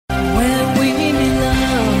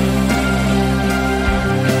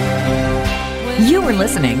You are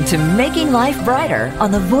listening to Making Life Brighter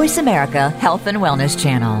on the Voice America Health and Wellness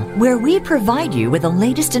Channel, where we provide you with the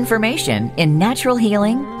latest information in natural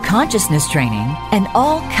healing, consciousness training, and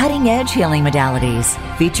all cutting-edge healing modalities,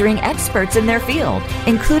 featuring experts in their field,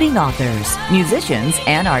 including authors, musicians,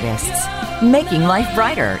 and artists. Making Life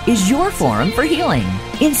Brighter is your forum for healing,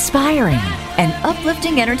 inspiring, and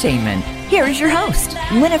uplifting entertainment. Here is your host,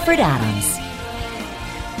 Winifred Adams.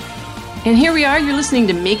 And here we are, you're listening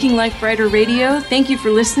to Making Life Brighter Radio. Thank you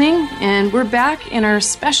for listening, and we're back in our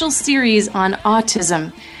special series on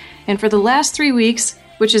autism. And for the last 3 weeks,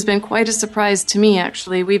 which has been quite a surprise to me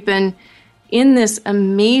actually, we've been in this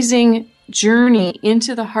amazing journey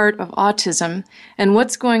into the heart of autism and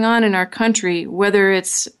what's going on in our country, whether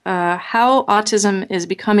it's how autism is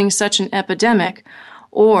becoming such an epidemic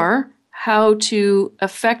or how to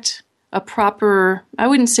affect a proper, I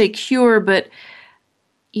wouldn't say cure, but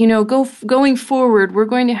going forward, we're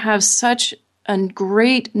going to have such a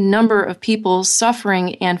great number of people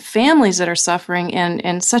suffering and families that are suffering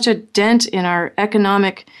and such a dent in our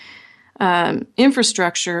economic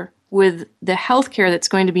infrastructure with the healthcare that's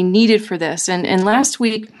going to be needed for this. And last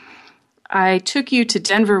week, I took you to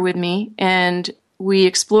Denver with me, and we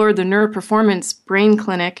explored the Neuroperformance Brain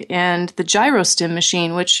Clinic and the GyroStim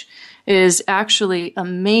machine, which is actually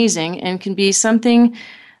amazing and can be something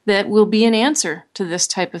that will be an answer to this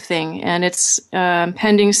type of thing. And it's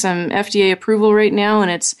pending some FDA approval right now, and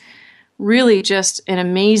it's really just an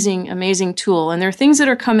amazing, amazing tool. And there are things that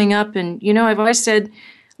are coming up, and I've always said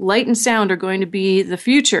light and sound are going to be the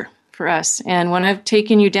future for us. And when I've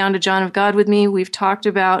taken you down to John of God with me, we've talked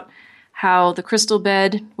about how the crystal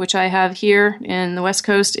bed, which I have here in the West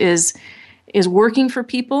Coast, is working for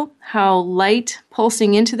people, how light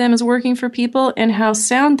pulsing into them is working for people, and how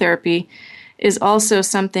sound therapy is also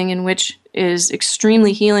something in which is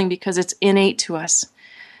extremely healing because it's innate to us.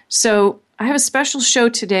 So I have a special show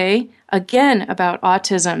today, again, about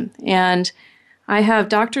autism. And I have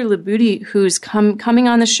Dr. Libuti, who's coming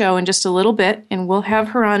on the show in just a little bit, and we'll have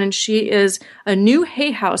her on. And she is a new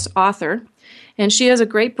Hay House author, and she has a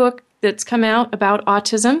great book that's come out about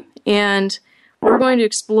autism. And we're going to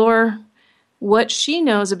explore what she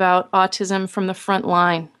knows about autism from the front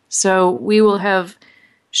line. So we will have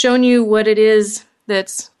shown you what it is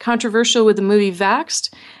that's controversial with the movie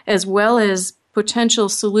Vaxxed, as well as potential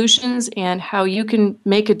solutions and how you can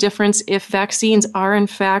make a difference if vaccines are in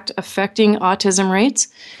fact affecting autism rates,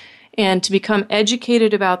 and to become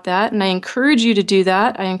educated about that. And I encourage you to do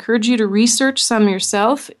that. I encourage you to research some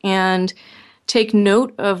yourself and take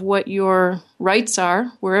note of what your rights are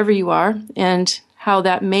wherever you are and how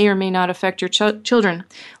that may or may not affect your children.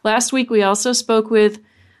 Last week we also spoke with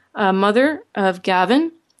a mother of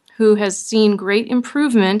Gavin, who has seen great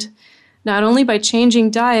improvement, not only by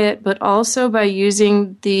changing diet, but also by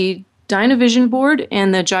using the Dynavision board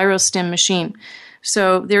and the GyroStim machine.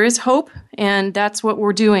 So there is hope, and that's what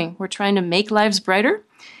we're doing. We're trying to make lives brighter,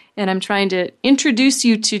 and I'm trying to introduce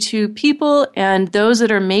you to two people and those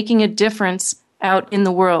that are making a difference out in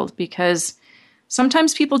the world, because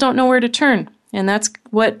sometimes people don't know where to turn, and that's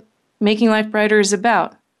what Making Life Brighter is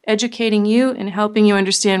about, educating you and helping you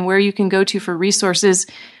understand where you can go to for resources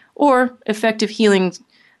or effective healing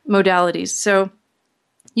modalities. So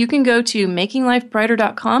you can go to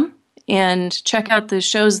makinglifebrighter.com and check out the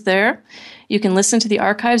shows there. You can listen to the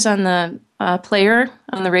archives on the player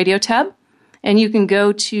on the radio tab, and you can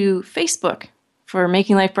go to Facebook for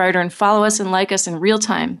Making Life Brighter and follow us and like us in real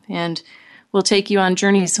time, and we'll take you on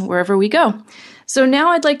journeys wherever we go. So now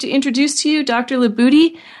I'd like to introduce to you Dr.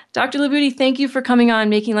 Libuti. Dr. Libuti, thank you for coming on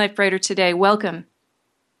Making Life Brighter today. Welcome.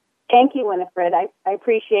 Thank you, Winifred. I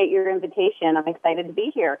appreciate your invitation. I'm excited to be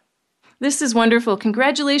here. This is wonderful.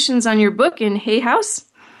 Congratulations on your book in Hay House.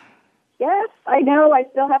 Yes, I know. I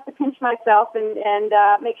still have to pinch myself and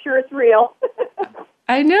make sure it's real.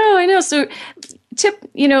 I know. So, Tip,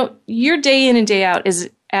 your day in and day out is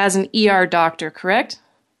as an ER doctor, correct?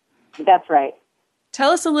 That's right.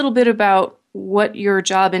 Tell us a little bit about what your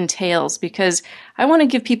job entails, because I want to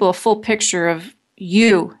give people a full picture of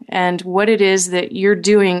you and what it is that you're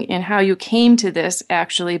doing and how you came to this,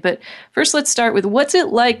 actually. But first, let's start with what's it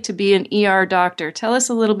like to be an ER doctor? Tell us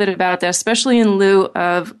a little bit about that, especially in lieu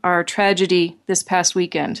of our tragedy this past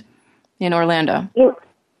weekend in Orlando.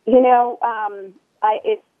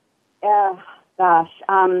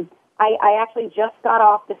 I actually just got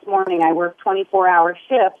off this morning. I work 24-hour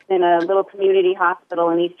shifts in a little community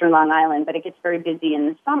hospital in eastern Long Island, but it gets very busy in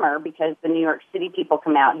the summer because the New York City people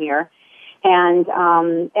come out here and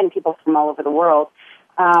people from all over the world.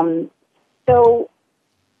 So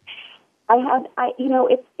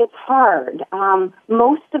it's hard.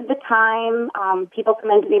 Most of the time, people come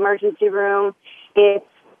into the emergency room it's,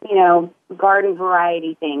 garden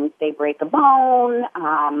variety things. They break a bone,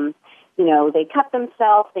 they cut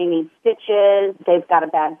themselves, they need stitches, they've got a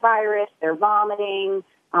bad virus, they're vomiting,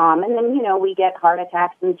 and then, we get heart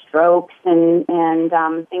attacks and strokes and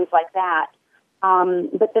things like that.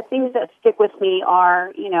 But the things that stick with me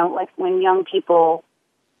are, like when young people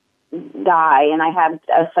die, and I had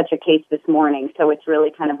such a case this morning, so it's really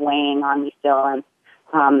kind of weighing on me still. And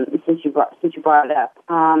since you brought it up,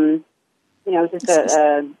 just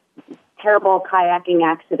a terrible kayaking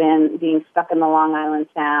accident, being stuck in the Long Island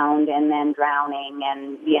Sound, and then drowning,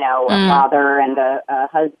 and a father and a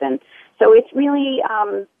husband. So it's really,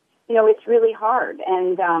 it's really hard.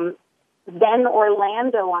 And then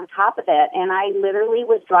Orlando on top of it, and I literally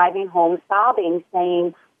was driving home sobbing,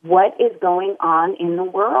 saying, what is going on in the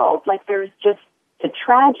world? Like, there's just the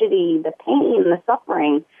tragedy, the pain, the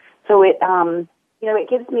suffering. So it, it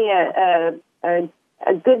gives me a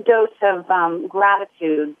good dose of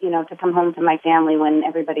gratitude, to come home to my family when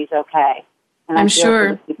everybody's okay. And I'm I feel sure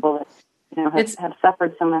for the people that have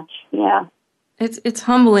suffered so much. Yeah, it's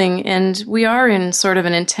humbling, and we are in sort of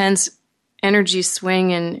an intense energy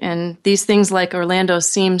swing, and these things like Orlando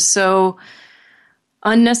seem so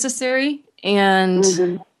unnecessary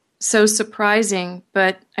and so surprising,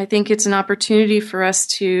 but I think it's an opportunity for us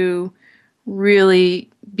to really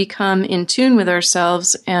become in tune with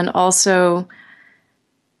ourselves and also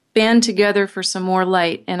band together for some more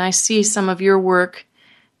light. And I see some of your work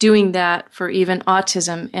doing that for even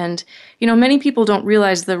autism. And, many people don't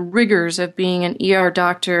realize the rigors of being an ER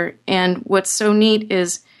doctor. And what's so neat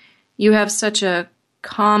is you have such a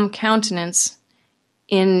calm countenance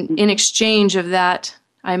in exchange of that,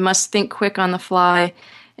 I must think quick on the fly.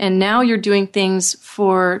 And now you're doing things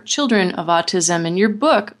for children of autism. And your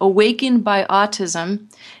book, Awakened by Autism,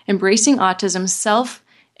 Embracing Autism, Self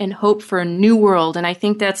and Hope for a New World. And I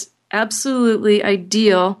think that's absolutely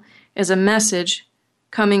ideal as a message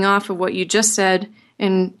coming off of what you just said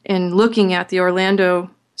and looking at the Orlando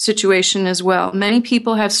situation as well. Many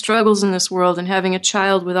people have struggles in this world, and having a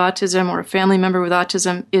child with autism or a family member with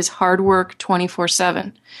autism is hard work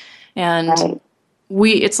 24/7. And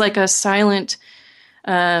it's like a silent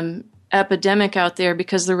epidemic out there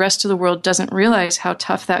because the rest of the world doesn't realize how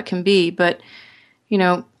tough that can be. But,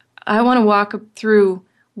 I want to walk through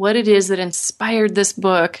what it is that inspired this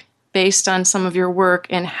book based on some of your work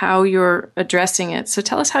and how you're addressing it. So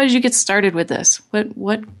tell us, how did you get started with this?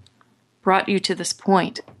 What brought you to this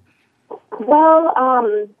point? Well,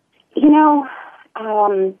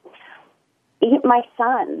 my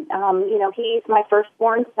son, he's my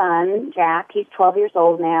firstborn son, Jack. He's 12 years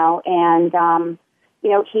old now, and,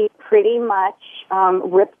 he pretty much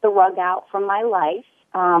ripped the rug out from my life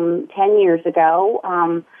 10 years ago.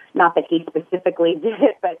 Not that he specifically did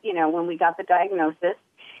it, but, when we got the diagnosis.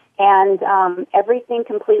 And everything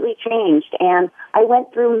completely changed. And I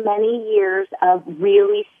went through many years of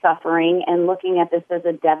really suffering and looking at this as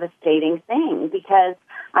a devastating thing because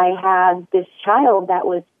I had this child that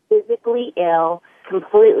was physically ill,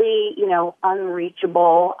 completely,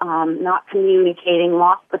 unreachable, not communicating,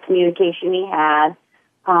 lost the communication he had.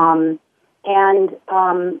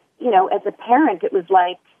 As a parent, it was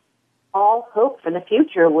like all hope for the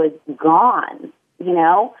future was gone,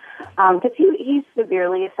 because he's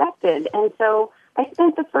severely affected. And so I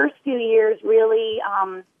spent the first few years really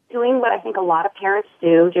doing what I think a lot of parents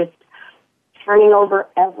do, just turning over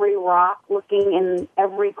every rock, looking in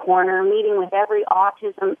every corner, meeting with every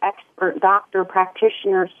autism expert, doctor,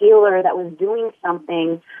 practitioner, healer that was doing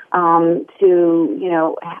something to,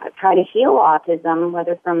 try to heal autism,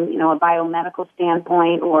 whether from, a biomedical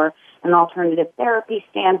standpoint or an alternative therapy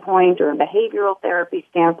standpoint or a behavioral therapy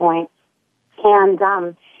standpoint. And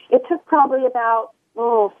it took probably about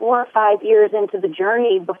 4 or 5 years into the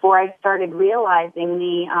journey before I started realizing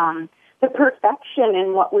the perfection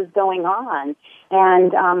in what was going on.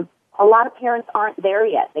 And a lot of parents aren't there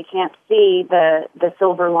yet. They can't see the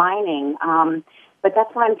silver lining. But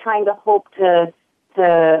that's why I'm trying to hope to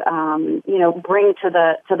bring to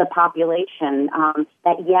the population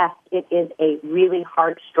that yes, it is a really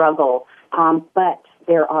hard struggle, but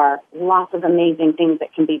there are lots of amazing things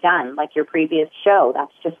that can be done, like your previous show.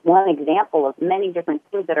 That's just one example of many different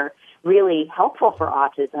things that are really helpful for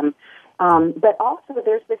autism. But also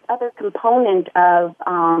there's this other component of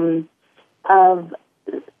our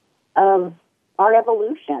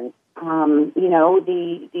evolution.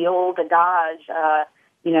 The old adage,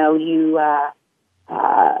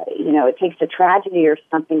 it takes a tragedy or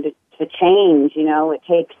something to change. It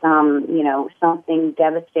takes something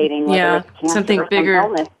devastating, whether it's cancer something or bigger,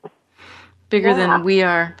 some illness. bigger than we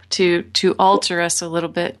are to alter us a little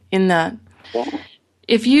bit in that. Yeah.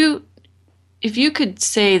 If you if you could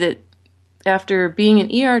say that after being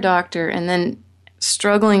an ER doctor and then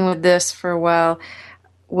struggling with this for a while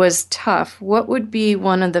was tough, what would be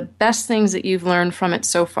one of the best things that you've learned from it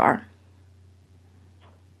so far?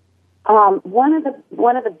 One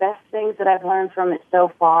of the best things that I've learned from it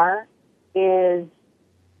so far is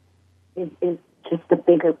just the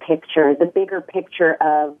bigger picture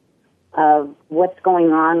of what's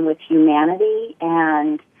going on with humanity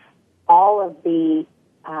and all of the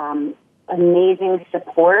amazing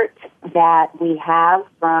support that we have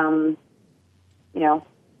from,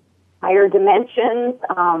 higher dimensions,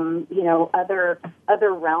 other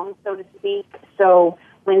realms, so to speak. So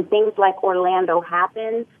when things like Orlando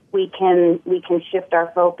happen, we can shift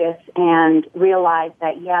our focus and realize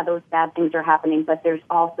that, those bad things are happening, but there's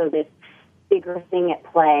also this bigger thing at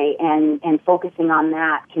play, and focusing on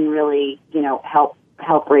that can really, help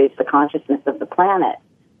raise the consciousness of the planet.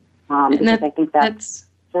 Because I think that's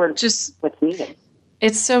sort of just what's needed.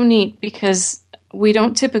 It's so neat because we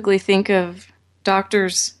don't typically think of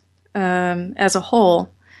doctors as a whole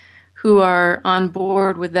who are on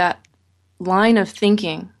board with that line of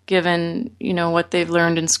thinking, given, what they've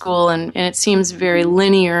learned in school, and it seems very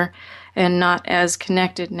linear and not as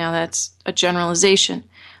connected. Now that's a generalization,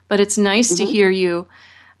 but it's nice to hear you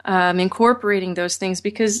incorporating those things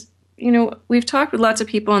because, we've talked with lots of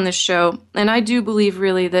people on this show, and I do believe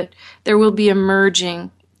really that there will be a merging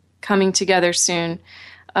coming together soon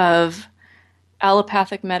of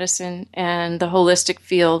allopathic medicine and the holistic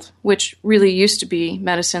field, which really used to be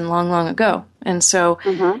medicine long, long ago. And so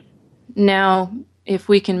now, if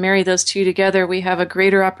we can marry those two together, we have a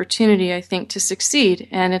greater opportunity, I think, to succeed.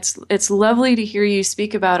 And it's lovely to hear you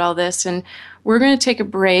speak about all this. And we're going to take a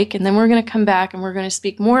break, and then we're going to come back, and we're going to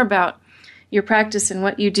speak more about your practice and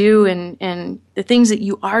what you do and the things that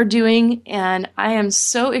you are doing. And I am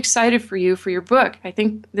so excited for you for your book. I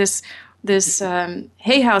think this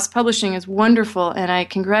Hay House Publishing is wonderful, and I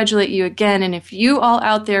congratulate you again. And if you all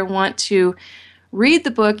out there want to read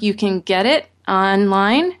the book, you can get it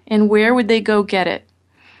online. And where would they go get it?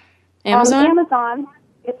 Amazon? Amazon.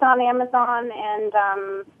 It's on Amazon and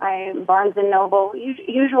Barnes and Noble,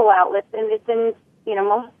 usual outlets, and it's in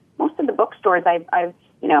most of the bookstores. I've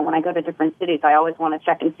when I go to different cities, I always want to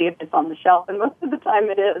check and see if it's on the shelf, and most of the time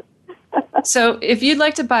it is. So if you'd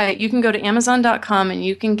like to buy it, you can go to Amazon.com and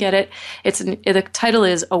you can get it. The title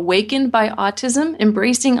is Awakened by Autism,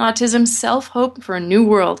 Embracing Autism, Self-Hope for a New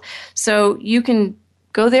World. So you can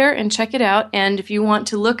go there and check it out. And if you want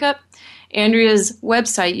to look up Andrea's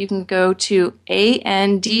website, you can go to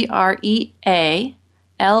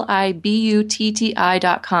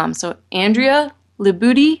AndreaLibutti.com. So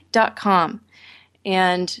AndreaLibutti.com.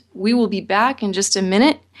 And we will be back in just a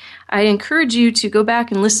minute. I encourage you to go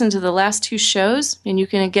back and listen to the last two shows, and you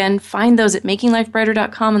can again find those at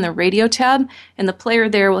makinglifebrighter.com in the radio tab, and the player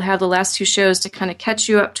there will have the last two shows to kind of catch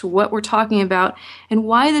you up to what we're talking about and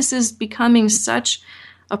why this is becoming such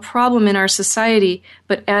a problem in our society.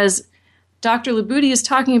 But as Dr. Libutti is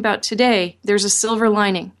talking about today, there's a silver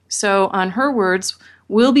lining. So on her words,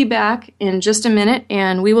 we'll be back in just a minute,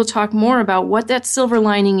 and we will talk more about what that silver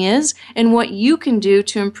lining is and what you can do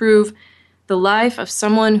to improve the life of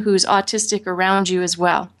someone who's autistic around you as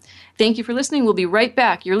well. Thank you for listening. We'll be right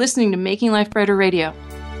back. You're listening to Making Life Brighter Radio.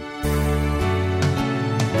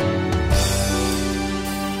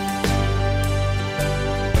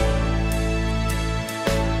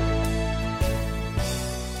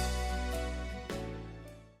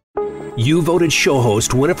 You voted show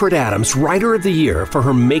host Winifred Adams Writer of the Year for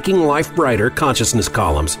her Making Life Brighter consciousness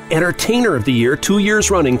columns, Entertainer of the Year 2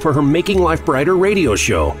 years running for her Making Life Brighter radio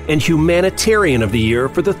show, and Humanitarian of the Year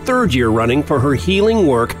for the 3rd year running for her healing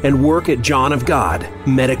work and work at John of God.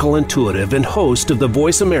 Medical intuitive and host of the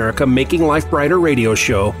Voice America Making Life Brighter radio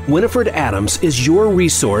show, Winifred Adams is your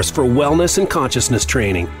resource for wellness and consciousness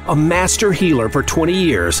training. A master healer for 20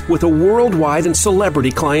 years with a worldwide and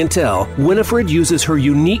celebrity clientele, Winifred uses her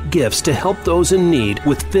unique gifts to help those in need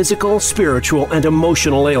with physical, spiritual, and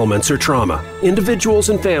emotional ailments or trauma. Individuals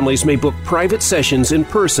and families may book private sessions in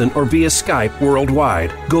person or via Skype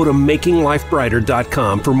worldwide. Go to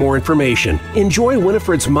makinglifebrighter.com for more information. Enjoy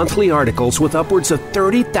Winifred's monthly articles with upwards of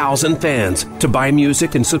 30,000 fans. To buy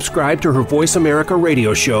music and subscribe to her Voice America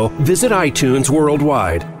radio show, visit iTunes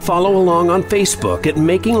worldwide. Follow along on Facebook at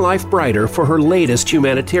Making Life Brighter for her latest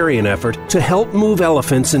humanitarian effort to help move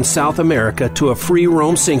elephants in South America to a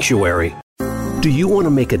free-roam sanctuary. Do you want to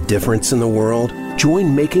make a difference in the world?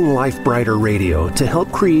 Join Making Life Brighter Radio to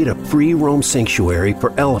help create a free-roam sanctuary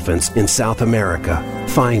for elephants in South America.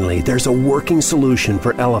 Finally, there's a working solution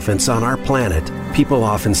for elephants on our planet. People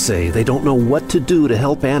often say they don't know what to do to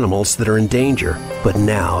help animals that are in danger. But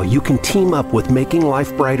now you can team up with Making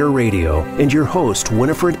Life Brighter Radio and your host,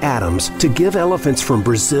 Winifred Adams, to give elephants from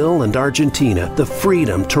Brazil and Argentina the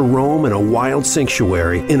freedom to roam in a wild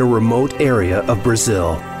sanctuary in a remote area of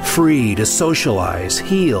Brazil. Free to socialize,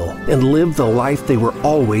 heal, and live the life they were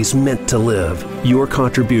always meant to live. Your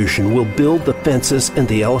contribution will build the fences and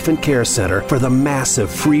the Elephant Care Center for the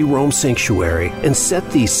massive free roam sanctuary and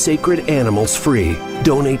set these sacred animals free.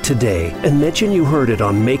 Donate today and mention you heard it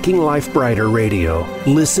on Making Life Brighter Radio.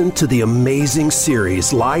 Listen to the amazing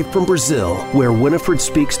series live from Brazil, where Winifred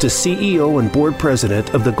speaks to CEO and board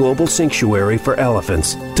president of the Global Sanctuary for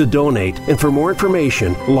Elephants. To donate and for more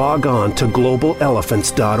information, log on to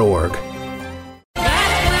globalelephants.org.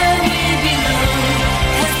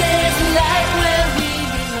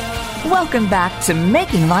 Welcome back to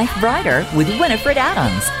Making Life Brighter with Winifred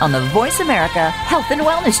Adams on the Voice America Health and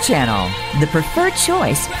Wellness Channel, the preferred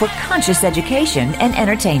choice for conscious education and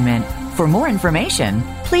entertainment. For more information,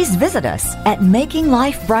 please visit us at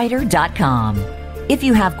makinglifebrighter.com. If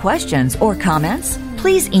you have questions or comments,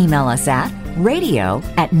 please email us at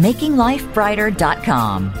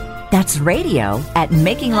radio@makinglifebrighter.com. That's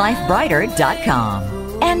radio@makinglifebrighter.com.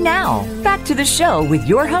 And now, back to the show with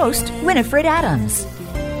your host, Winifred Adams.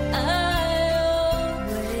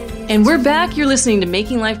 And we're back. You're listening to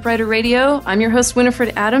Making Life Brighter Radio. I'm your host,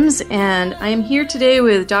 Winifred Adams, and I am here today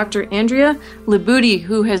with Dr. Andrea Libutti,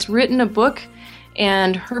 who has written a book,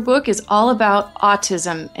 and her book is all about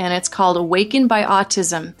autism, and it's called Awakened by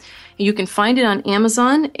Autism. You can find it on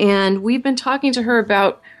Amazon, and we've been talking to her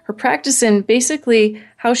about her practice and basically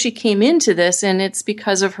how she came into this, and it's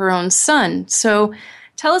because of her own son. So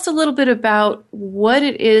tell us a little bit about what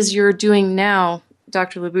it is you're doing now,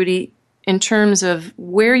 Dr. Libutti, in terms of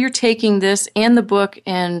where you're taking this and the book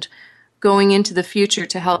and going into the future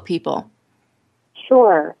to help people.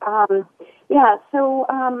 Sure.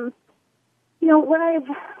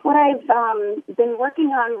 What I've been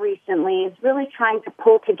working on recently is really trying to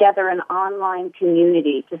pull together an online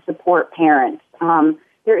community to support parents.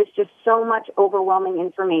 There is just so much overwhelming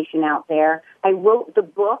information out there. I wrote the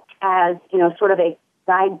book as, sort of a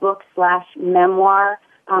guidebook / memoir,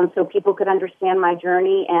 so people could understand my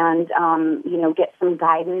journey and, get some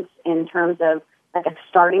guidance in terms of like a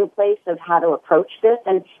starting place of how to approach this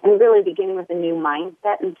and really beginning with a new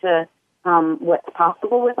mindset into what's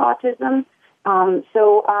possible with autism.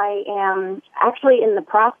 So I am actually in the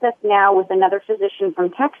process now with another physician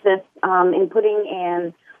from Texas in putting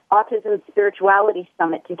an Autism Spirituality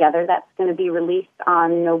Summit together. That's going to be released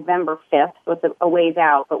on November 5th, so it's a ways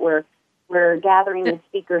out, but we're gathering the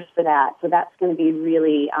speakers for that. So that's going to be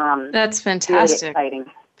really that's fantastic. Really exciting.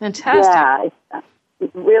 Fantastic. Yeah,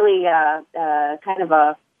 it's really kind of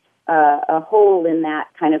a hole in that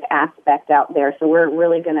kind of aspect out there. So we're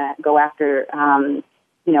really going to go after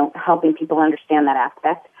helping people understand that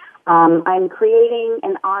aspect. I'm creating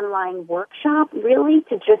an online workshop really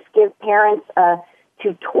to just give parents a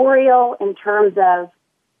tutorial in terms of,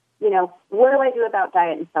 what do I do about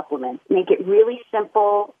diet and supplements? Make it really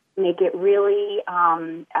simple, make it really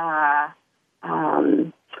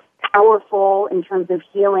powerful in terms of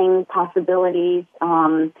healing possibilities.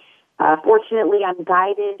 Fortunately, I'm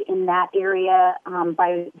guided in that area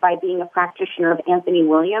by being a practitioner of Anthony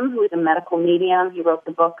William, who is a medical medium. He wrote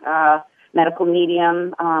the book Medical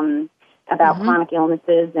Medium about chronic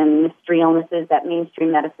illnesses and mystery illnesses that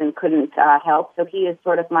mainstream medicine couldn't help. So he is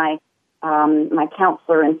sort of my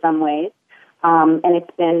counselor in some ways. And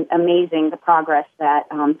it's been amazing the progress that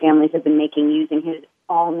families have been making using his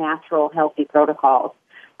all-natural healthy protocols.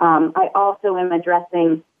 I also am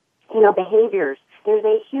addressing, behaviors. There's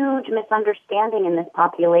a huge misunderstanding in this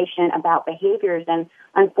population about behaviors, and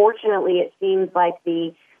unfortunately it seems like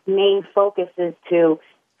the main focus is to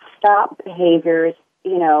stop behaviors.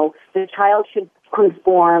 The child should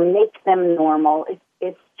conform, make them normal.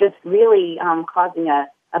 It's just really causing a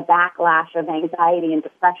backlash of anxiety and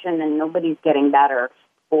depression, and nobody's getting better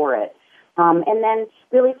for it. And then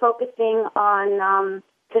really focusing on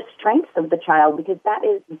the strengths of the child, because that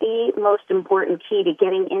is the most important key to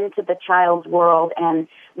getting into the child's world and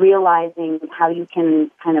realizing how you can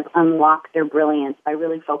kind of unlock their brilliance by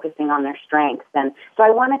really focusing on their strengths. And so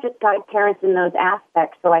I want to just guide parents in those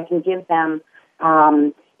aspects so I can give them,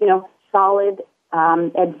 solid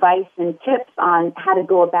advice and tips on how to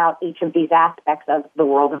go about each of these aspects of the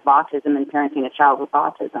world of autism and parenting a child with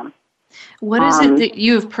autism. What is it that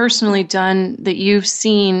you have personally done that you've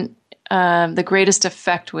seen the greatest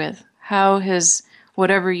effect with? How has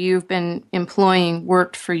whatever you've been employing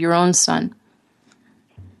worked for your own son?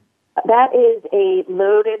 That is a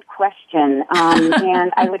loaded question,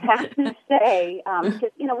 and I would have to say,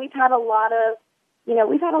 because we've had a lot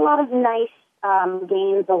of nice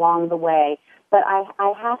gains along the way. But I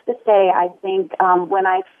have to say, I think when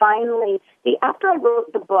I finally, after I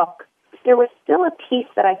wrote the book, there was still a piece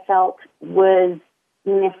that I felt was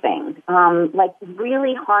missing, like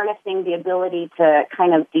really harnessing the ability to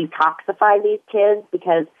kind of detoxify these kids,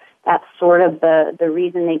 because that's sort of the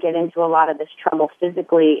reason they get into a lot of this trouble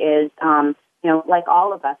physically is, like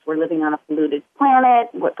all of us, we're living on a polluted planet.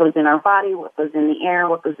 What goes in our body, what goes in the air,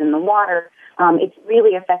 what goes in the water, it's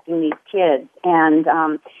really affecting these kids. And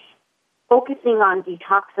focusing on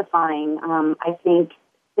detoxifying, I think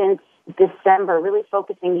since December, really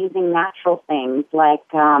focusing using natural things like,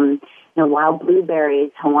 wild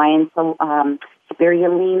blueberries, Hawaiian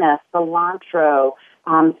spirulina, cilantro,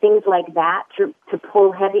 things like that to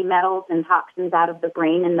pull heavy metals and toxins out of the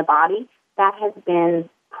brain and the body. That has been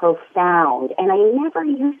profound. And I never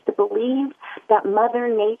used to believe that Mother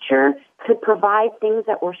Nature could provide things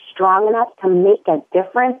that were strong enough to make a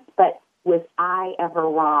difference, but was I ever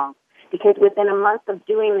wrong? Because within a month of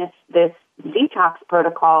doing this detox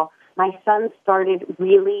protocol, my son started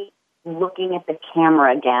really looking at the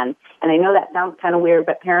camera again. And I know that sounds kind of weird,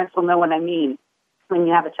 but parents will know what I mean. When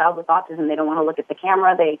you have a child with autism, they don't want to look at the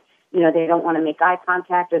camera. They don't want to make eye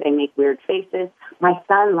contact, or they make weird faces. My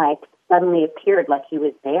son, suddenly appeared like he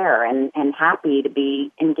was there and happy to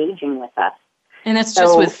be engaging with us. And that's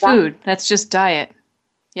just with food. That's just diet.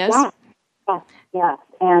 Yes? Yes.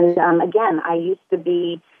 And again, I used to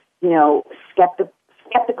be,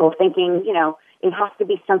 skeptical, thinking, it has to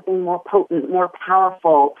be something more potent, more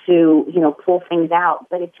powerful to, pull things out.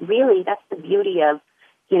 But it's really, that's the beauty of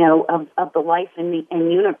the life and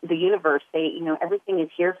the universe. Everything is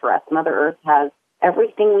here for us. Mother Earth has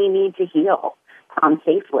everything we need to heal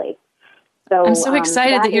safely. So I'm so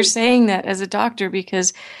excited that you're saying that as a doctor,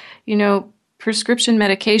 because, prescription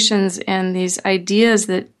medications and these ideas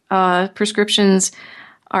that prescriptions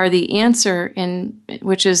are the answer,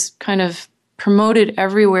 which is kind of promoted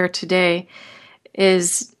everywhere today,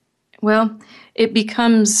 is, it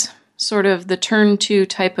becomes sort of the turn to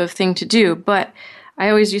type of thing to do. But I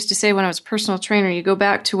always used to say when I was a personal trainer, you go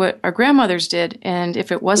back to what our grandmothers did, and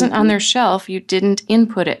if it wasn't on their shelf, you didn't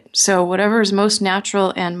input it. So whatever is most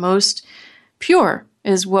natural and most pure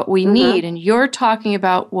is what we need. And you're talking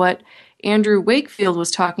about what Andrew Wakefield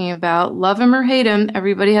was talking about. Love him or hate him,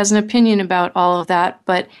 everybody has an opinion about all of that,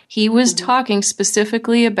 but he was talking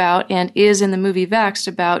specifically about, and is in the movie Vaxxed,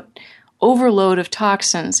 about overload of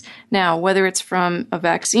toxins. Now, whether it's from a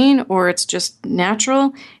vaccine or it's just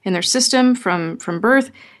natural in their system from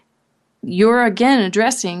birth, you're again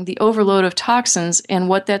addressing the overload of toxins and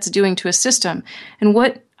what that's doing to a system. And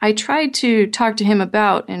what I tried to talk to him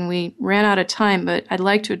about, and we ran out of time, but I'd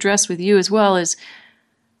like to address with you as well, is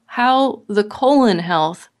how the colon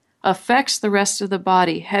health affects the rest of the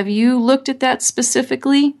body. Have you looked at that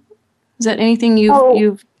specifically? Is that anything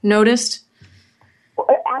you've noticed?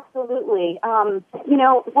 Absolutely.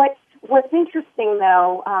 What's interesting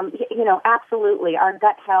though, absolutely, our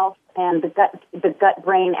gut health and the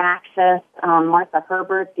gut-brain axis. Martha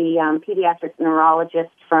Herbert, the pediatric neurologist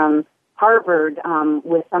from Harvard,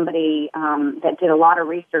 with somebody that did a lot of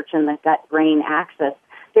research in the gut-brain axis.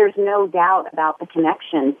 There's no doubt about the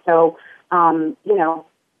connection. So, healing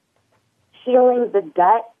the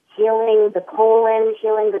gut, healing the colon,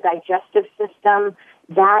 healing the digestive system,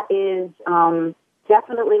 that is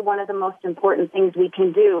definitely one of the most important things we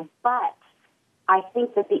can do. But I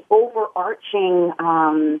think that the overarching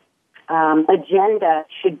agenda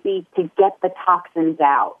should be to get the toxins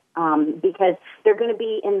out, because they're going to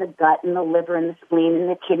be in the gut, in the liver, in the spleen, in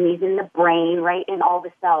the kidneys, in the brain, right, in all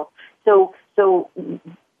the cells. So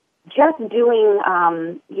just doing,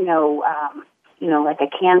 like a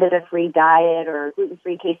Candida-free diet or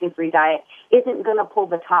gluten-free, casein-free diet isn't going to pull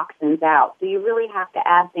the toxins out. So you really have to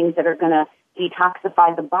add things that are going to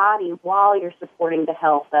detoxify the body while you're supporting the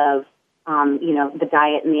health of, the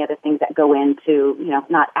diet and the other things that go into,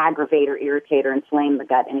 not aggravate or irritate or inflame the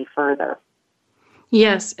gut any further.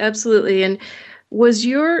 Yes, absolutely. And was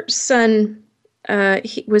your son,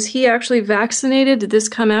 was he actually vaccinated? Did this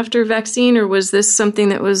come after vaccine, or was this something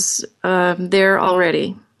that was there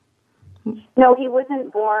already? No, he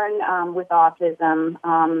wasn't born with autism.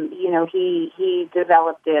 He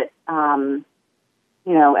developed it,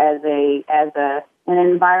 as an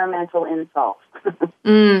environmental insult.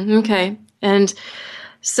 Okay. And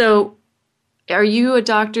so are you a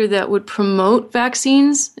doctor that would promote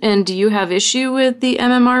vaccines? And do you have issue with the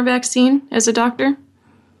MMR vaccine as a doctor?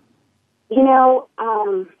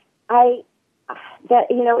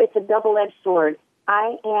 It's a double-edged sword.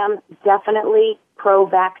 I am definitely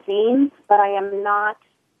pro-vaccine, but I am not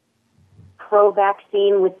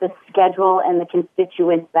pro-vaccine with the schedule and the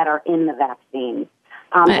constituents that are in the vaccine.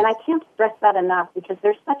 And I can't stress that enough because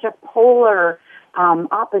there's such a polar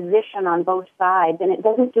opposition on both sides, and it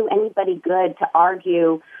doesn't do anybody good to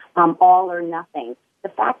argue all or nothing. The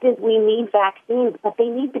fact is we need vaccines, but they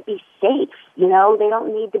need to be safe. You know, they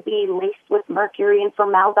don't need to be laced with mercury and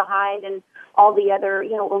formaldehyde and all the other,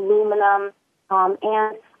 aluminum.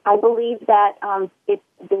 And I believe that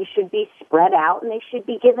they should be spread out and they should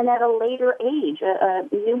be given at a later age. A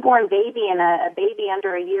newborn baby and a baby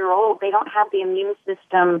under a year old, they don't have the immune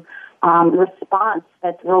system response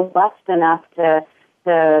that's robust enough to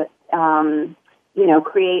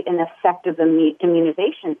create an effective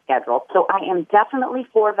immunization schedule. So I am definitely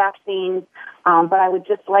for vaccines, but I would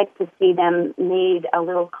just like to see them made a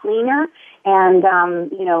little cleaner and,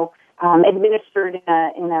 administered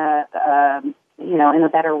in a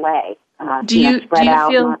better way. Do you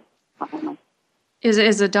feel,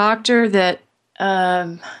 as a doctor, that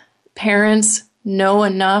parents know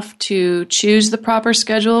enough to choose the proper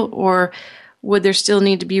schedule, or would there still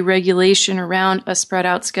need to be regulation around a spread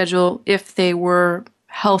out schedule if they were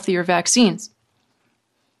healthier vaccines?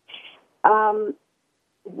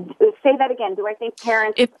 Say that again. Do I think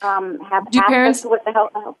parents have access to what the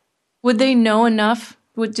health? Would they know enough?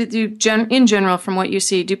 In general, from what you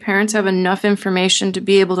see, do parents have enough information to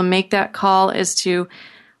be able to make that call as to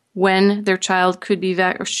when their child could be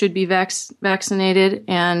or should be vaccinated?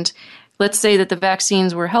 And let's say that the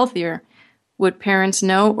vaccines were healthier. Would parents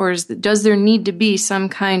know, or does there need to be some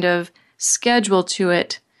kind of schedule to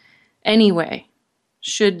it anyway?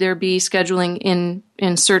 Should there be scheduling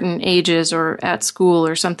in certain ages or at school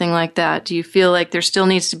or something like that? Do you feel like there still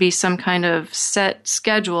needs to be some kind of set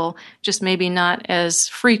schedule, just maybe not as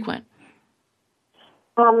frequent?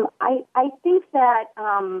 I think that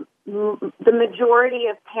the majority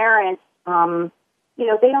of parents,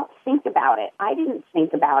 they don't think about it. I didn't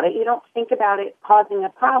think about it. You don't think about it causing a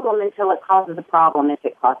problem until it causes a problem, if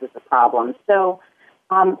it causes a problem. So,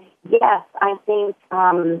 yes, I think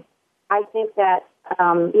that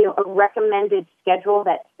a recommended schedule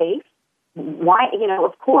that's safe. Why?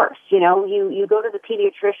 Of course, you go to the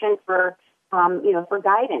pediatrician for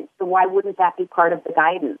guidance. So why wouldn't that be part of the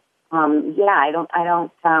guidance? I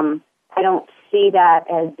don't see that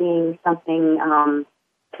as being something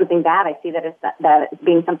bad. I see that as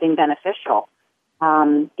being something beneficial.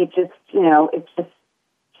 There's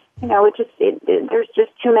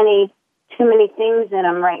just too many things in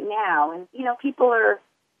them right now, and people are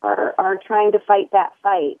trying to fight that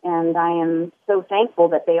fight, and I am so thankful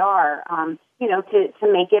that they are,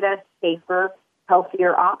 to make it a safer,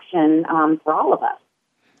 healthier option for all of us.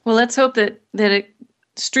 Well, let's hope that it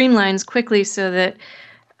streamlines quickly so that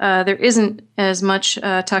there isn't as much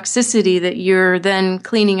toxicity that you're then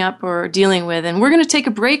cleaning up or dealing with. And we're going to take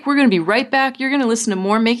a break. We're going to be right back. You're going to listen to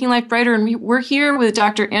more Making Life Brighter, and we're here with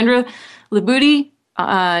Dr. Andrea Laboudi.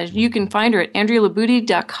 You can find her at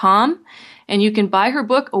AndreaLaboudi.com. And you can buy her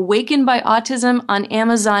book, Awakened by Autism, on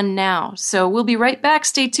Amazon now. So we'll be right back.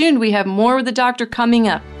 Stay tuned. We have more with the doctor coming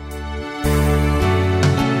up.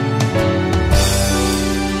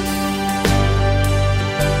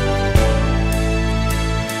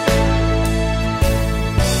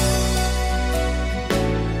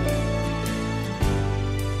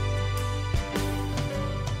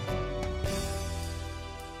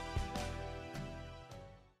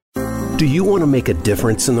 Do you want to make a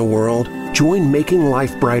difference in the world? Join Making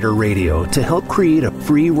Life Brighter Radio to help create a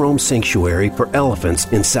free roam sanctuary for elephants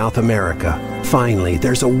in South America. Finally,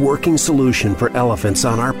 there's a working solution for elephants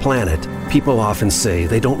on our planet. People often say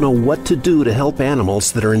they don't know what to do to help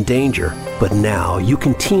animals that are in danger. But now you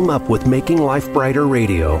can team up with Making Life Brighter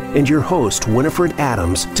Radio and your host, Winifred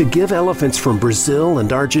Adams, to give elephants from Brazil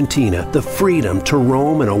and Argentina the freedom to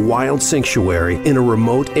roam in a wild sanctuary in a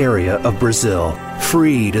remote area of Brazil.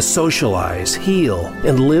 Free to socialize, heal,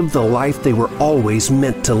 and live the life they were always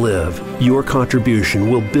meant to live. Your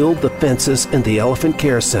contribution will build the fences and the Elephant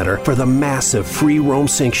Care Center for the massive free roam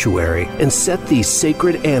sanctuary and set these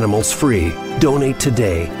sacred animals free. Donate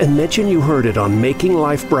today and mention you heard it on Making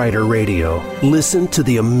Life Brighter Radio. Listen to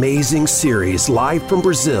the amazing series live from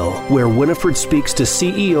Brazil, where Winifred speaks to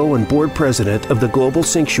CEO and board president of the Global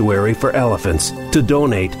Sanctuary for Elephants. To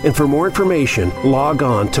donate and for more information, log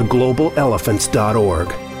on to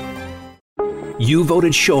globalelephants.org. You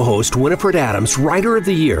voted show host Winifred Adams Writer of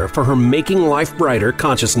the Year for her Making Life Brighter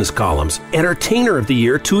consciousness columns, Entertainer of the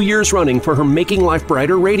Year 2 years running for her Making Life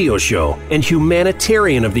Brighter radio show, and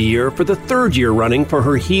Humanitarian of the Year for the 3rd year running for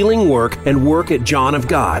her healing work and work at John of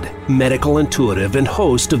God. Medical intuitive and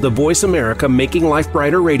host of the Voice America Making Life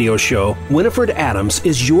Brighter radio show, Winifred Adams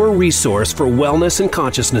is your resource for wellness and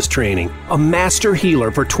consciousness training. A master healer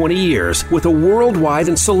for 20 years with a worldwide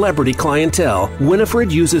and celebrity clientele,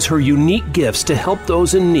 Winifred uses her unique gifts to help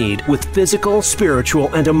those in need with physical, spiritual,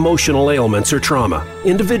 and emotional ailments or trauma.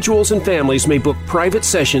 Individuals and families may book private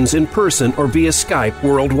sessions in person or via Skype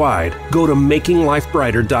worldwide. Go to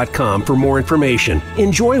makinglifebrighter.com for more information.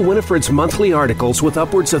 Enjoy Winifred's monthly articles with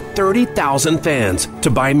upwards of 30,000 fans. To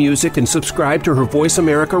buy music and subscribe to her Voice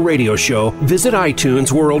America radio show, visit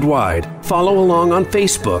iTunes worldwide. Follow along on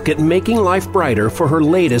Facebook at Making Life Brighter for her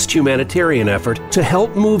latest humanitarian effort to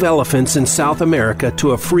help move elephants in South America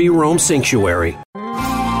to a free roam sanctuary.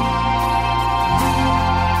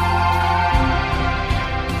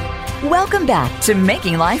 Welcome back to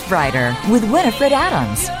Making Life Brighter with Winifred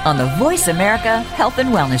Adams on the Voice America Health and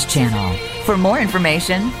Wellness Channel. For more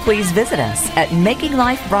information, please visit us at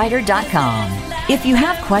makinglifebrighter.com. If you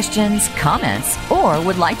have questions, comments, or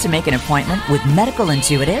would like to make an appointment with medical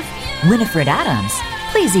intuitive Winifred Adams,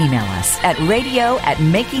 please email us at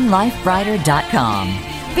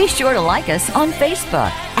radio@makinglifebrighter.com. Be sure to like us on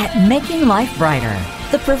Facebook at Making Life Brighter,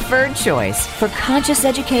 the preferred choice for conscious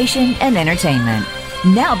education and entertainment.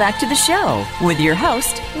 Now back to the show with your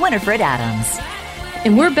host, Winifred Adams.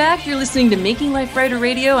 And we're back. You're listening to Making Life Brighter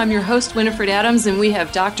Radio. I'm your host, Winifred Adams, and we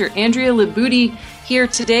have Dr. Andrea Libutti here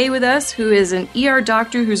today with us, who is an ER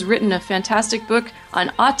doctor who's written a fantastic book on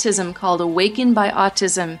autism called Awakened by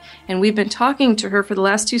Autism. And we've been talking to her for the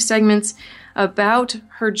last 2 segments about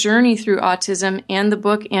her journey through autism and the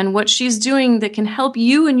book and what she's doing that can help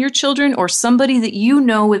you and your children or somebody that you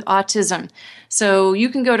know with autism. So you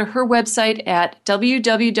can go to her website at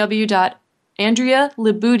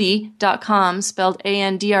www.andrealibutti.com, spelled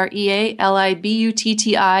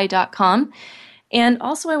ANDREALIBUTTI.com. And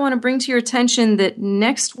also I want to bring to your attention that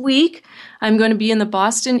next week I'm going to be in the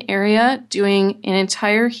Boston area doing an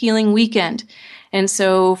entire healing weekend. And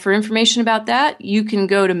so for information about that, you can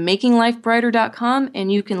go to makinglifebrighter.com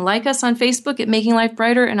and you can like us on Facebook at Making Life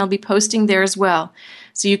Brighter, and I'll be posting there as well.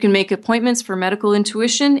 So you can make appointments for medical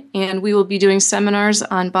intuition, and we will be doing seminars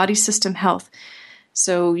on body system health.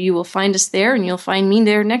 So you will find us there, and you'll find me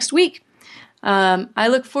there next week. I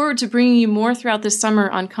look forward to bringing you more throughout this summer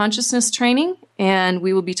on consciousness training, and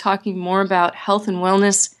we will be talking more about health and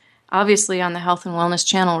wellness, obviously on the Health and Wellness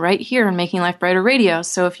Channel right here on Making Life Brighter Radio.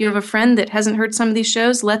 So if you have a friend that hasn't heard some of these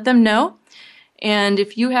shows, let them know. And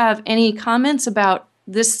if you have any comments about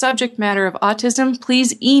this subject matter of autism,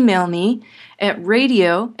 please email me at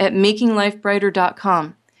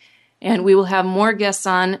radio@makinglifebrighter.com. And we will have more guests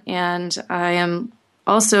on, and I am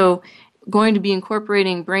also going to be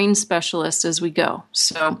incorporating brain specialists as we go.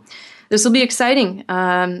 So this will be exciting.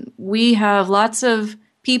 We have lots of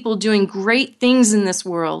people doing great things in this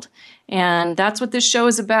world, and that's what this show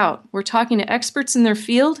is about. We're talking to experts in their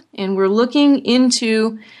field, and we're looking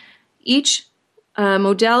into each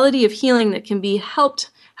modality of healing that can be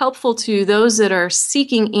helpful to those that are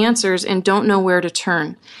seeking answers and don't know where to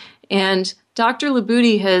turn. And Dr.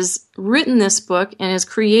 Libutti has written this book and is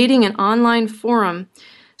creating an online forum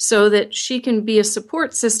so that she can be a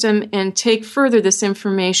support system and take further this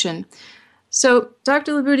information. So,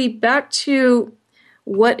 Dr. Libutti, back to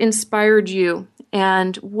what inspired you,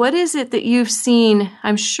 and what is it that you've seen?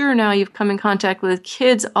 I'm sure now you've come in contact with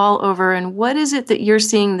kids all over, and what is it that you're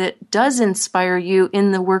seeing that does inspire you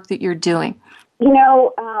in the work that you're doing?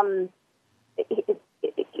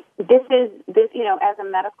 As a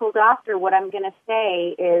medical doctor, what I'm going to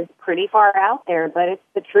say is pretty far out there, but it's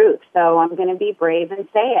the truth. So I'm going to be brave and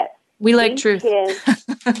say it. We like truth. These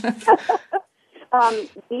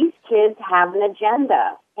kids have an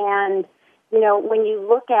agenda. And, when you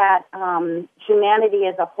look at humanity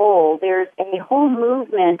as a whole, there's a whole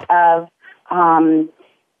movement of, some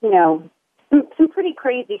pretty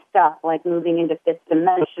crazy stuff, like moving into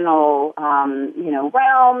fifth-dimensional,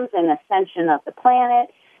 realms and ascension of the planet.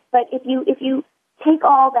 But if you take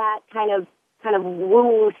all that kind of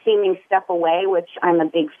woo seeming stuff away, which I'm a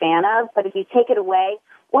big fan of, but if you take it away,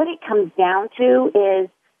 what it comes down to is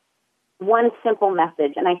one simple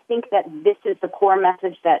message, and I think that this is the core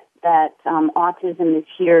message that autism is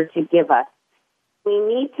here to give us. We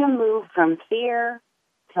need to move from fear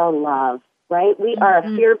to love, right? We are a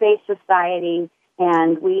fear-based society,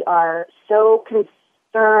 and we are so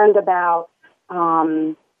concerned about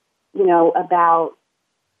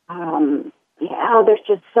there's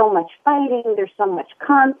just so much fighting, there's so much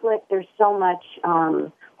conflict, there's so much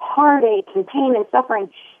heartache and pain and suffering,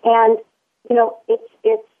 and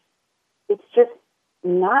it's just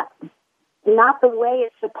not the way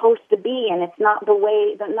it's supposed to be, and it's not the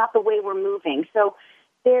way we're moving. So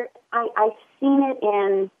I've seen it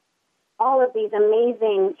in all of these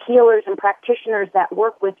amazing healers and practitioners that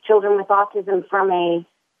work with children with autism from a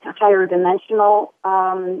higher dimensional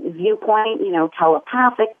viewpoint,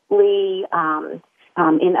 telepathically,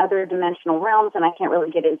 in other dimensional realms, and I can't really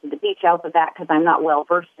get into the details of that because I'm not well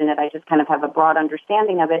versed in it. I just kind of have a broad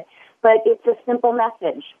understanding of it. But it's a simple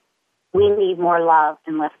message. We need more love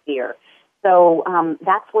and less fear. So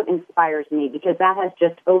that's what inspires me, because that has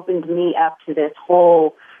just opened me up to this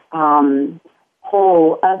whole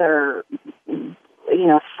other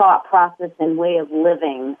thought process and way of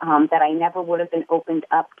living that I never would have been opened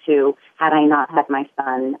up to had I not had my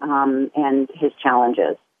son and his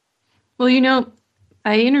challenges. Well,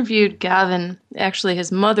 I interviewed Gavin, actually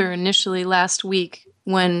his mother, initially last week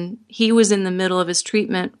when he was in the middle of his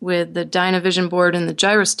treatment with the Dynavision board and the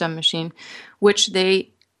gyrostem machine, which they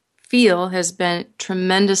feel has been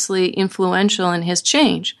tremendously influential in his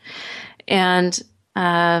change. And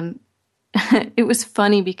it was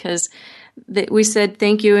funny because we said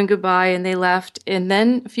thank you and goodbye, and they left. And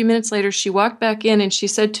then a few minutes later, she walked back in and she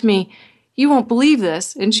said to me, "You won't believe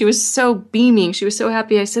this." And she was so beaming. She was so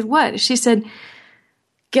happy. I said, "What?" She said,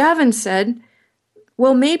 "Gavin said,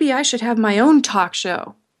 well, maybe I should have my own talk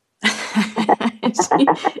show." I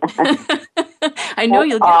know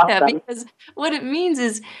you'll get that, because what it means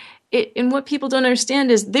is, and what people don't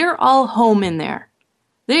understand is they're all home in there.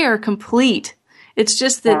 They are complete. It's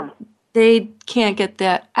just that they can't get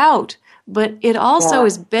that out. But it also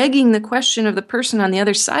is begging the question of the person on the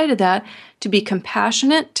other side of that to be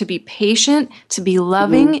compassionate, to be patient, to be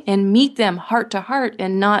loving, and meet them heart to heart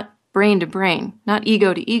and not brain to brain, not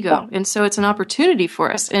ego to ego. And so it's an opportunity for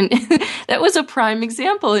us. And that was a prime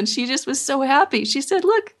example. And she just was so happy. She said,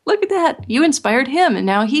 look at that. You inspired him. And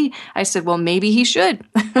now I said, well, maybe he should.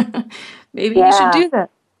 Maybe he should do that.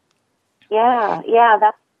 Yeah.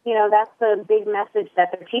 That's the big message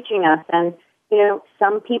that they're teaching us. And,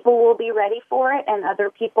 some people will be ready for it and other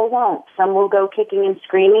people won't. Some will go kicking and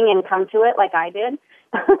screaming and come to it like I did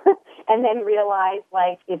and then realize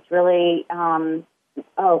it's really,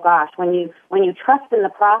 oh gosh, when you trust in the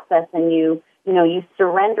process and you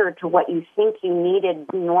surrender to what you think you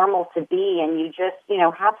needed normal to be, and you just,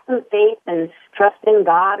 have some faith and trust in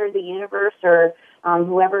God or the universe or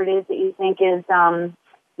whoever it is that you think is,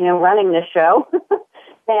 running the show,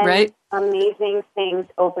 then amazing things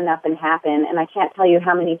open up and happen. And I can't tell you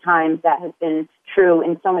how many times that has been true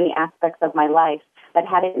in so many aspects of my life. But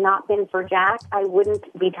had it not been for Jack, I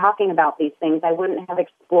wouldn't be talking about these things. I wouldn't have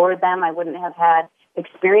explored them. I wouldn't have had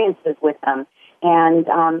experiences with them. And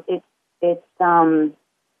it's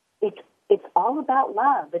all about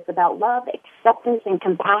love. It's about love, acceptance, and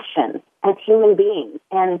compassion as human beings.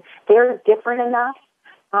 And they're different enough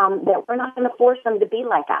that we're not going to force them to be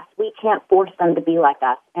like us. We can't force them to be like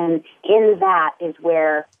us. And in that is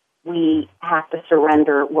where we have to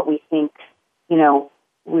surrender what we think, we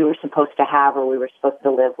were supposed to have or we were supposed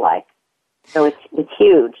to live like. So it's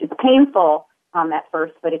huge. It's painful at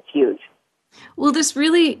first, but it's huge. Well, this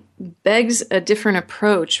really begs a different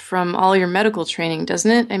approach from all your medical training,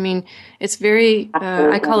 doesn't it? I mean, it's very,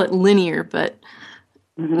 I call it linear, but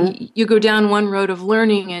you go down one road of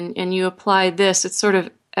learning and you apply this. It's sort of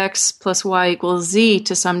X plus Y equals Z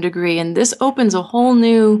to some degree, and this opens a whole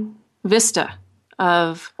new vista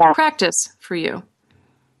of practice for you.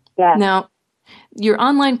 Yeah. Now, your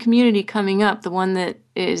online community coming up, the one that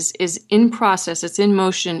is in process, it's in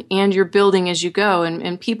motion, and you're building as you go,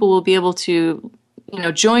 and people will be able to,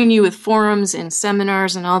 join you with forums and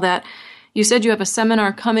seminars and all that. You said you have a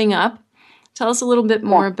seminar coming up. Tell us a little bit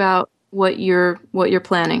more about what you're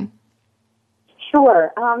planning.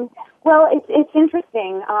 Sure. Well, it's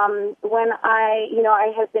interesting. When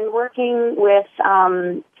I have been working with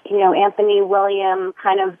Anthony William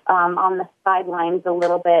kind of on the sidelines a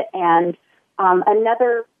little bit, and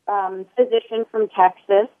another physician from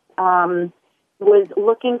Texas was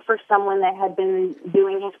looking for someone that had been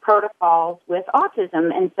doing his protocols with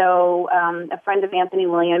autism. And so a friend of Anthony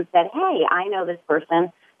Williams said, hey, I know this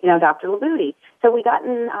person, Dr. Labuti. So we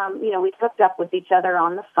we hooked up with each other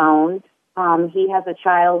on the phone. He has a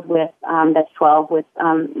child with that's 12 with,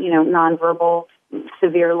 nonverbal,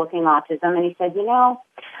 severe-looking autism. And he said,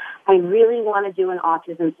 I really want to do an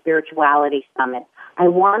autism spirituality summit. I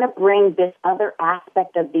want to bring this other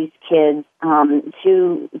aspect of these kids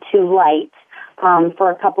to light for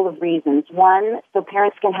a couple of reasons. One, so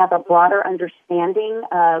parents can have a broader understanding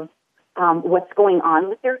of what's going on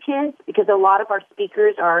with their kids, because a lot of our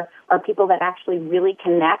speakers are people that actually really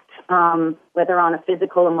connect, whether on a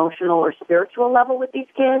physical, emotional, or spiritual level with these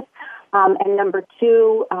kids. And number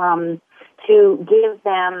two, to give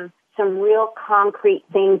them some real concrete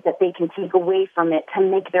things that they can take away from it to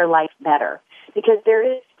make their life better. Because there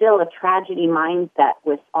is still a tragedy mindset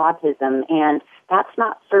with autism, and that's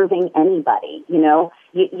not serving anybody. You know,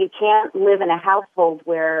 you can't live in a household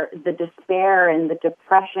where the despair and the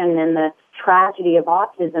depression and the tragedy of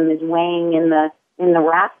autism is weighing in the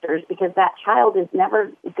rafters, because that child is never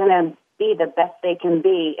going to be the best they can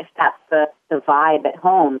be if that's the vibe at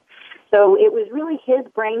home. So it was really his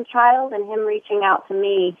brainchild and him reaching out to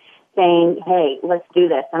me saying, hey, let's do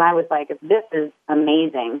this. And I was like, this is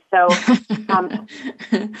amazing. So, so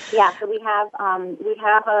we have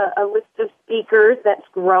a list of speakers that's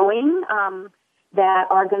growing that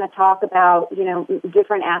are going to talk about, you know,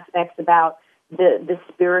 different aspects about the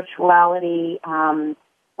spirituality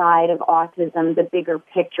side of autism, the bigger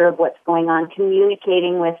picture of what's going on,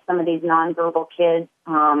 communicating with some of these nonverbal kids,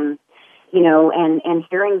 you know, and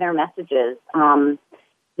hearing their messages.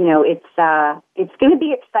 You know, it's going to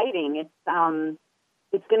be exciting. It's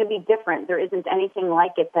going to be different. There isn't anything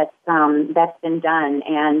like it that's been done.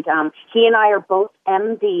 And he and I are both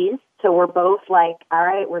MDs, so we're both like, all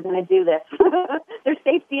right, we're going to do this. There's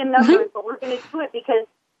safety in numbers, but we're going to do it because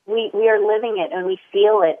we are living it and we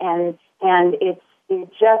feel it, and it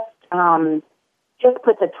just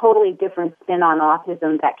puts a totally different spin on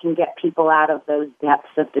autism that can get people out of those depths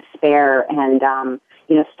of despair and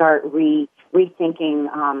you know, start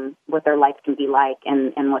rethinking what their life can be like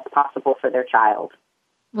and what's possible for their child.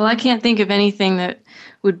 Well, I can't think of anything that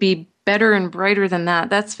would be better and brighter than that.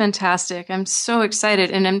 That's fantastic. I'm so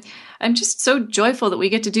excited, and I'm just so joyful that we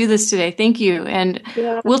get to do this today. Thank you, and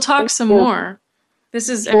we'll talk some more. This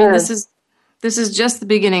is, I mean, this is just the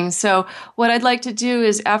beginning. So what I'd like to do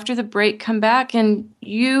is after the break, come back, and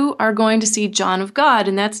you are going to see John of God,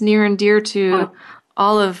 and that's near and dear to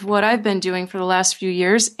all of what I've been doing for the last few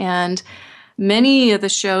years, and many of the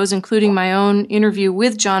shows, including my own interview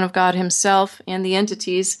with John of God himself and the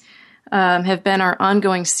entities, have been our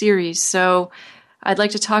ongoing series. So I'd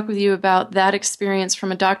like to talk with you about that experience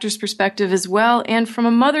from a doctor's perspective as well, and from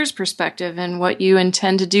a mother's perspective, and what you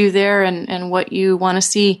intend to do there and what you want to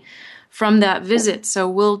see from that visit. So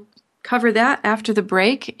we'll cover that after the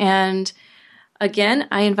break. And again,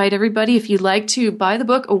 I invite everybody, if you'd like to buy the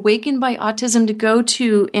book, Awakened by Autism, to go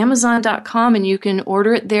to Amazon.com, and you can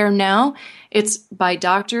order it there now. It's by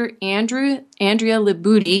Dr. Andrea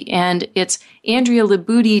Libutti, and it's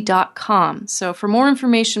AndreaLibutti.com. So for more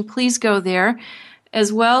information, please go there.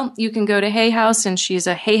 As well, you can go to Hay House, and she's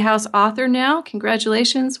a Hay House author now.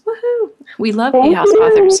 Congratulations. Woohoo! We love Hay House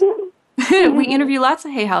authors. We interview lots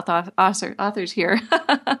of Hay House authors here.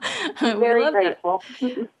 Very grateful.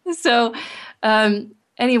 So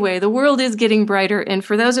anyway, the world is getting brighter. And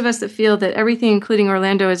for those of us that feel that everything, including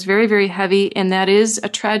Orlando, is very, very heavy, and that is a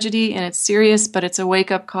tragedy, and it's serious, but it's a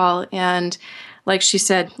wake-up call. And like she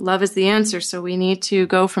said, love is the answer. So we need to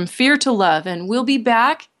go from fear to love. And we'll be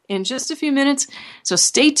back in just a few minutes. So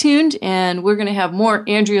stay tuned, and we're going to have more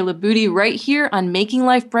Andrea Libutti right here on Making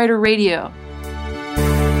Life Brighter Radio.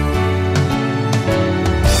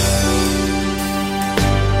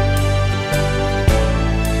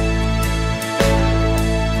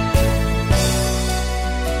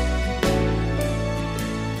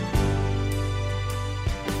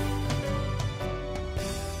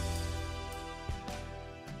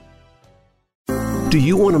 Do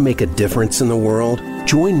you want to make a difference in the world?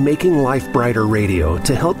 Join Making Life Brighter Radio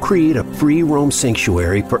to help create a free roam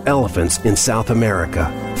sanctuary for elephants in South America.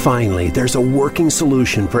 Finally, there's a working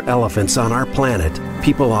solution for elephants on our planet.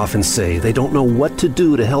 People often say they don't know what to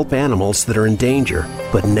do to help animals that are in danger.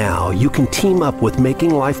 But now you can team up with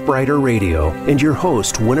Making Life Brighter Radio and your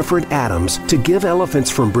host, Winifred Adams, to give elephants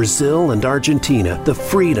from Brazil and Argentina the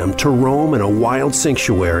freedom to roam in a wild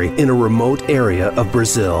sanctuary in a remote area of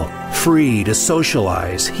Brazil. Free to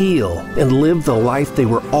socialize, heal, and live the life they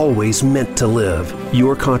were always meant to live.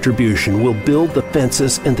 Your contribution will build the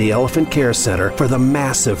fences and the Elephant Care Center for the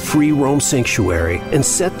massive free roam sanctuary and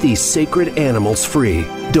set these sacred animals free.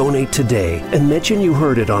 Donate today and mention you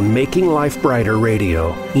heard it on Making Life Brighter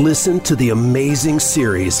Radio. Listen to the amazing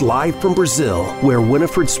series live from Brazil, where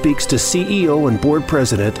Winifred speaks to CEO and board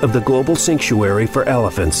president of the Global Sanctuary for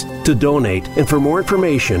Elephants. To donate and for more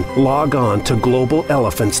information, log on to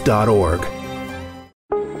globalelephants.org.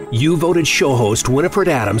 You voted show host Winifred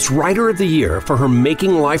Adams Writer of the Year for her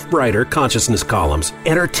Making Life Brighter consciousness columns,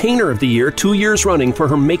 Entertainer of the Year 2 years running for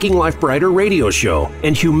her Making Life Brighter radio show,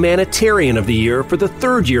 and Humanitarian of the Year for the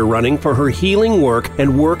 3rd year running for her healing work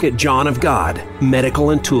and work at John of God. Medical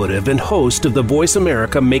intuitive and host of the Voice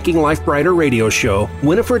America Making Life Brighter radio show,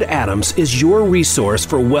 Winifred Adams is your resource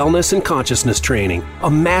for wellness and consciousness training.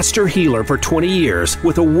 A master healer for 20 years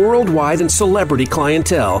with a worldwide and celebrity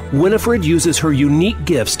clientele, Winifred uses her unique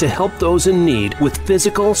gifts to help those in need with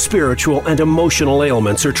physical, spiritual, and emotional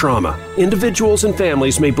ailments or trauma. Individuals and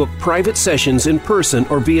families may book private sessions in person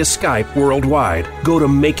or via Skype worldwide. Go to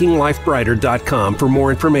makinglifebrighter.com for more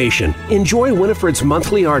information. Enjoy Winifred's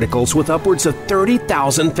monthly articles with upwards of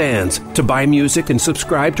 30,000 fans. To buy music and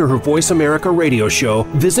subscribe to her Voice America radio show,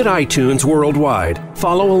 visit iTunes worldwide.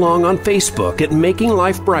 Follow along on Facebook at Making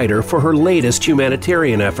Life Brighter for her latest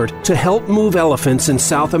humanitarian effort to help move elephants in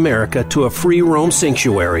South America to a free roam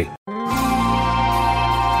sanctuary.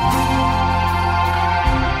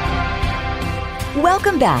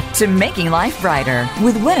 Welcome back to Making Life Brighter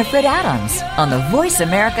with Winifred Adams on the Voice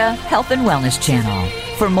America Health and Wellness Channel.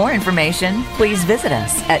 For more information, please visit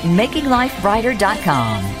us at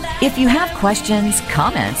makinglifebrighter.com. If you have questions,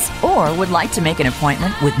 comments, or would like to make an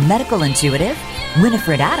appointment with medical intuitive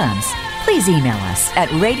Winifred Adams, please email us at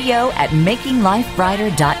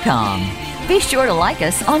radio@makinglifebrighter.com. Be sure to like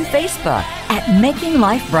us on Facebook at Making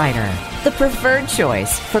Life Brighter, the preferred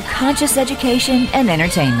choice for conscious education and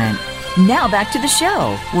entertainment. Now back to the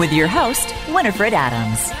show with your host, Winifred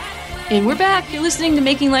Adams. And we're back. You're listening to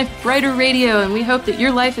Making Life Brighter Radio, and we hope that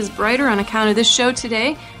your life is brighter on account of this show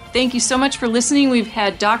today. Thank you so much for listening. We've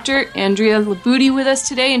had Dr. Andrea Labuti with us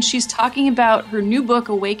today, and she's talking about her new book,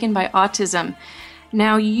 Awakened by Autism.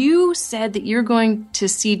 Now, you said that you're going to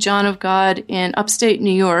see John of God in upstate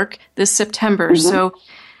New York this September. Mm-hmm. So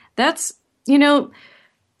that's,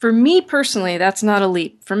 for me personally, that's not a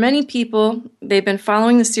leap. For many people, they've been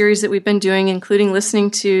following the series that we've been doing, including listening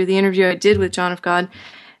to the interview I did with John of God.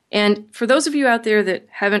 And for those of you out there that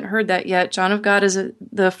haven't heard that yet, John of God is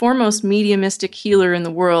the foremost mediumistic healer in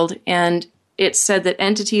the world. And it's said that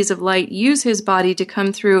entities of light use his body to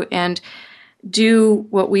come through and do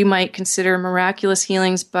what we might consider miraculous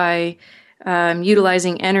healings by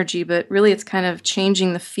utilizing energy, but really it's kind of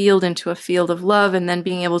changing the field into a field of love and then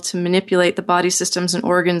being able to manipulate the body systems and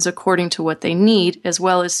organs according to what they need, as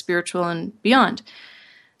well as spiritual and beyond.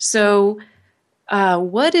 So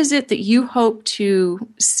what is it that you hope to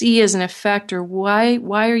see as an effect, or why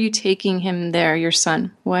are you taking him there, your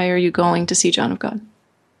son? Why are you going to see John of God?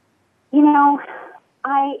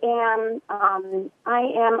 I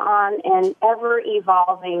am on an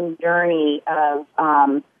ever-evolving journey of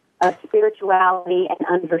spirituality and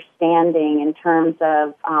understanding in terms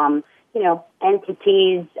of,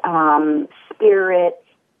 entities, spirit,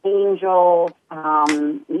 angels,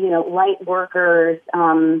 light workers,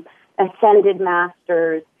 ascended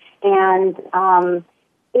masters, and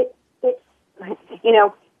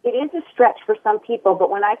it is a stretch for some people, but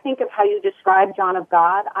when I think of how you describe John of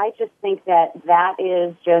God, I just think that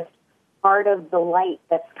is just part of the light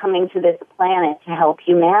that's coming to this planet to help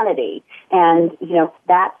humanity. And,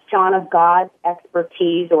 that's John of God's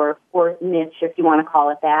expertise or niche, if you want to call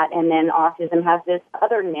it that. And then autism has this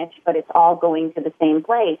other niche, but it's all going to the same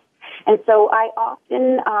place. And so I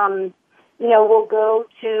often, will go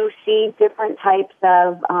to see different types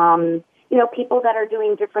of, people that are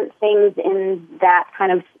doing different things in that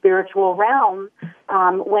kind of spiritual realm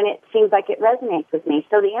when it seems like it resonates with me.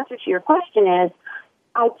 So the answer to your question is,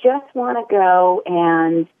 I just want to go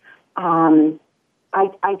and I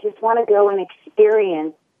just want to go and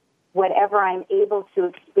experience whatever I'm able to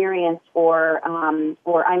experience or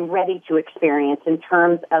I'm ready to experience in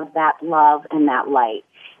terms of that love and that light.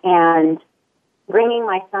 And bringing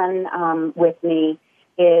my son with me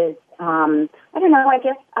is, I don't know, I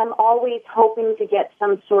guess I'm always hoping to get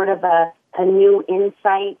some sort of a new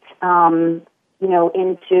insight,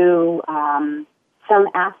 into some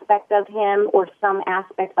aspect of him or some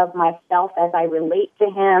aspect of myself as I relate to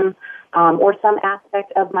him, or some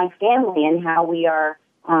aspect of my family and how we are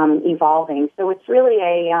evolving. So it's really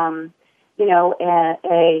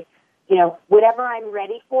whatever I'm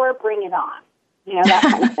ready for, bring it on. That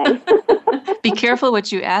kind of thing. Be careful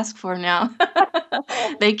what you ask for now.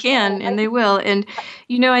 They can, and they will. And,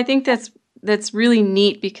 I think that's really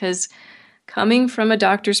neat, because coming from a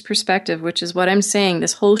doctor's perspective, which is what I'm saying,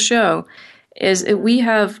 this whole show, is that we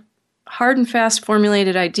have hard and fast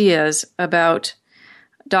formulated ideas about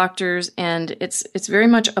doctors, and it's very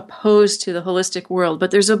much opposed to the holistic world.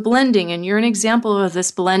 But there's a blending, and you're an example of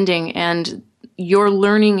this blending, and you're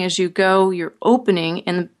learning as you go, you're opening,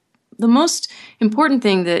 and the most important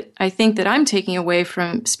thing that I think that I'm taking away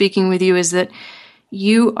from speaking with you is that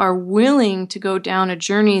you are willing to go down a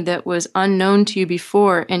journey that was unknown to you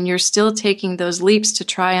before, and you're still taking those leaps to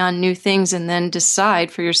try on new things and then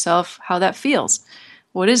decide for yourself how that feels.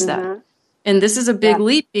 What is that? And this is a big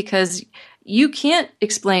leap because you can't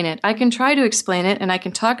explain it. I can try to explain it and I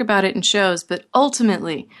can talk about it in shows, but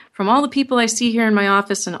ultimately, from all the people I see here in my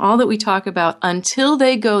office and all that we talk about, until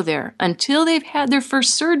they go there, until they've had their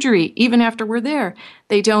first surgery, even after we're there,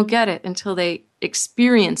 they don't get it until they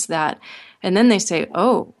experience that. And then they say,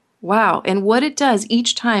 oh, wow. And what it does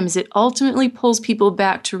each time is it ultimately pulls people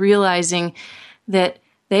back to realizing that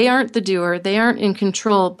they aren't the doer, they aren't in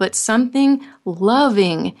control, but something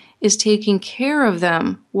loving is taking care of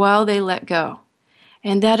them while they let go.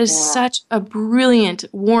 And that is such a brilliant,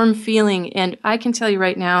 warm feeling. And I can tell you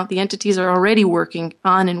right now, the entities are already working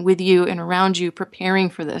on and with you and around you, preparing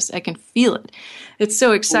for this. I can feel it. It's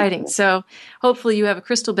so exciting. So hopefully you have a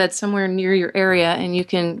crystal bed somewhere near your area and you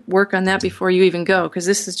can work on that before you even go, because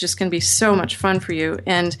this is just going to be so much fun for you.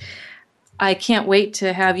 And I can't wait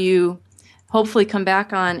to have you hopefully come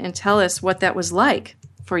back on and tell us what that was like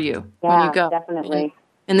for you when you go. Definitely.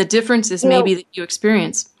 And the differences maybe that you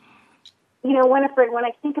experience. You know, Winifred, when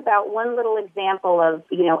I think about one little example of,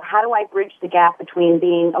 you know, how do I bridge the gap between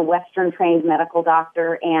being a Western-trained medical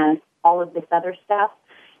doctor and all of this other stuff,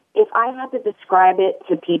 if I had to describe it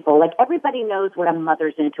to people, like everybody knows what a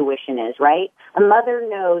mother's intuition is, right? A mother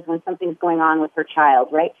knows when something's going on with her child,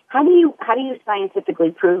 right? How do you scientifically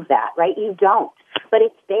prove that, right? You don't. But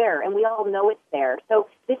it's there, and we all know it's there. So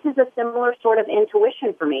this is a similar sort of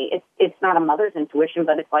intuition for me. It's not a mother's intuition,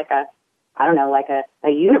 but it's like a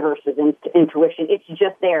universe's intuition. It's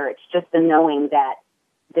just there. It's just the knowing that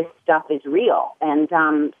this stuff is real. And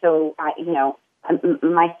so,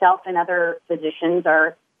 myself and other physicians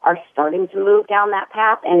are starting to move down that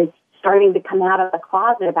path and starting to come out of the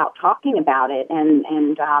closet about talking about it and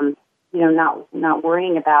not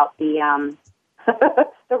worrying about the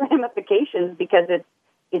the ramifications, because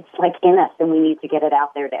it's like in us and we need to get it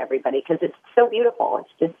out there to everybody because it's so beautiful.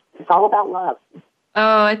 It's all about love.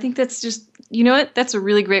 Oh, I think that's just, you know what? That's a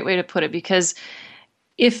really great way to put it, because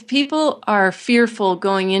if people are fearful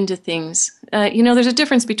going into things, there's a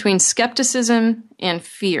difference between skepticism and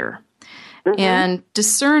fear. And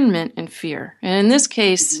discernment and fear. And in this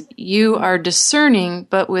case, you are discerning,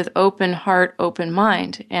 but with open heart, open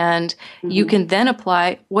mind. And you can then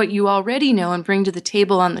apply what you already know and bring to the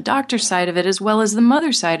table on the doctor side of it as well as the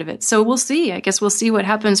mother side of it. So we'll see. I guess we'll see what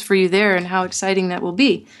happens for you there and how exciting that will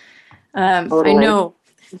be. I know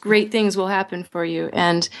great things will happen for you.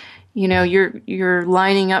 And, you're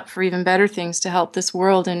lining up for even better things to help this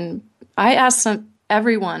world. And I asked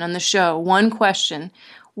everyone on the show one question.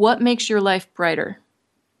 What makes your life brighter?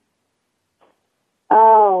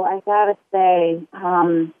 Oh, I gotta say,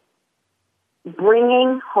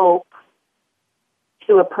 bringing hope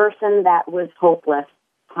to a person that was hopeless.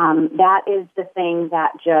 That is the thing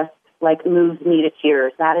that just moves me to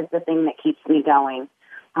tears. That is the thing that keeps me going.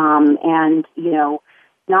 And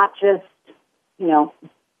not just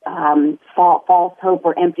false hope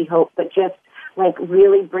or empty hope, but just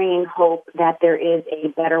really bringing hope that there is a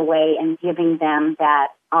better way and giving them that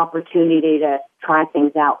opportunity to try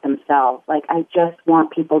things out themselves. I just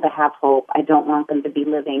want people to have hope. I don't want them to be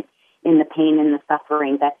living in the pain and the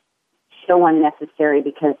suffering that's so unnecessary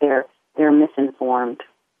because they're misinformed.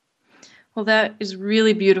 Well, that is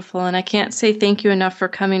really beautiful, and I can't say thank you enough for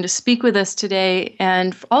coming to speak with us today,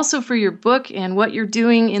 and also for your book and what you're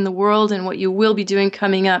doing in the world and what you will be doing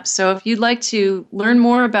coming up. So if you'd like to learn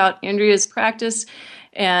more about Andrea's practice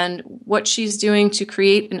and what she's doing to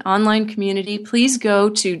create an online community, please go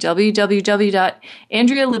to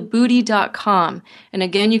www.andrealabudi.com. And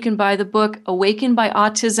again, you can buy the book Awakened by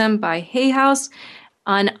Autism by Hay House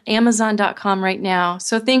on Amazon.com right now.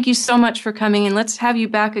 So thank you so much for coming, and let's have you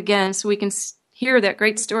back again so we can hear that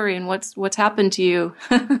great story and what's happened to you.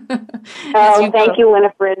 Thank you,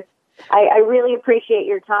 Winifred. I really appreciate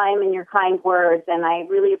your time and your kind words, and I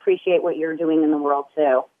really appreciate what you're doing in the world,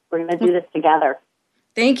 too. We're going to do this together.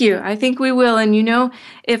 Thank you. I think we will. And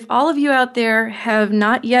if all of you out there have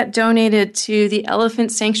not yet donated to the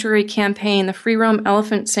Elephant Sanctuary Campaign, the Free Roam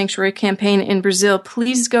Elephant Sanctuary Campaign in Brazil,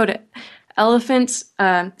 please go to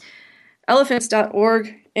elephants.org,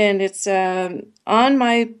 and it's on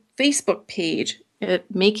my Facebook page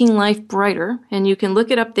at Making Life Brighter, and you can look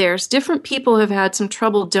it up there. Different people have had some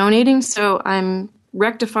trouble donating, so I'm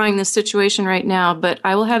rectifying this situation right now, but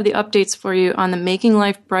I will have the updates for you on the Making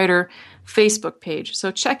Life Brighter Facebook page.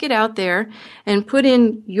 So check it out there and put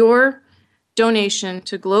in your donation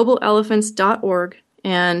to globalelephants.org,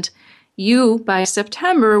 and you, by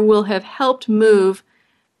September, will have helped move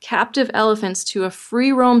captive elephants to a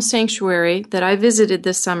free roam sanctuary that I visited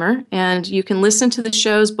this summer. And you can listen to the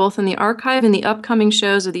shows both in the archive and the upcoming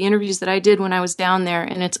shows of the interviews that I did when I was down there.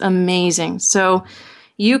 And it's amazing. So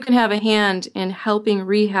you can have a hand in helping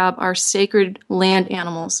rehab our sacred land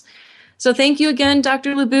animals. So thank you again,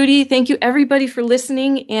 Dr. Labudi. Thank you, everybody, for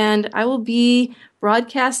listening. And I will be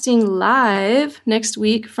broadcasting live next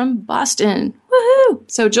week from Boston.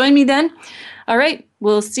 Woohoo! So join me then. All right.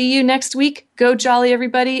 We'll see you next week. Go jolly,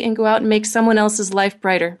 everybody, and go out and make someone else's life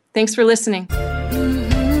brighter. Thanks for listening.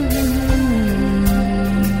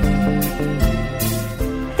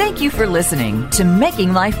 Thank you for listening to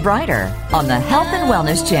Making Life Brighter on the Health and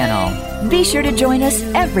Wellness Channel. Be sure to join us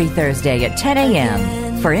every Thursday at 10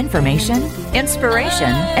 a.m. for information, inspiration,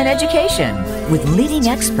 and education with leading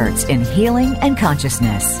experts in healing and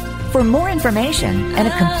consciousness. For more information and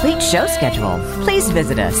a complete show schedule, please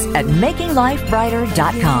visit us at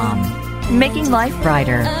makinglifebrighter.com. Making Life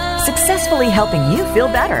Brighter, successfully helping you feel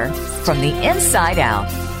better from the inside out.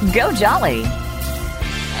 Go jolly!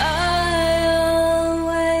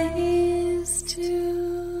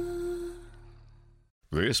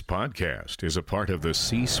 This podcast is a part of the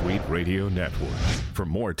C-Suite Radio Network. For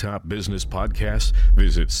more top business podcasts,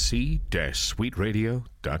 visit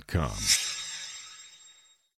c-suiteradio.com.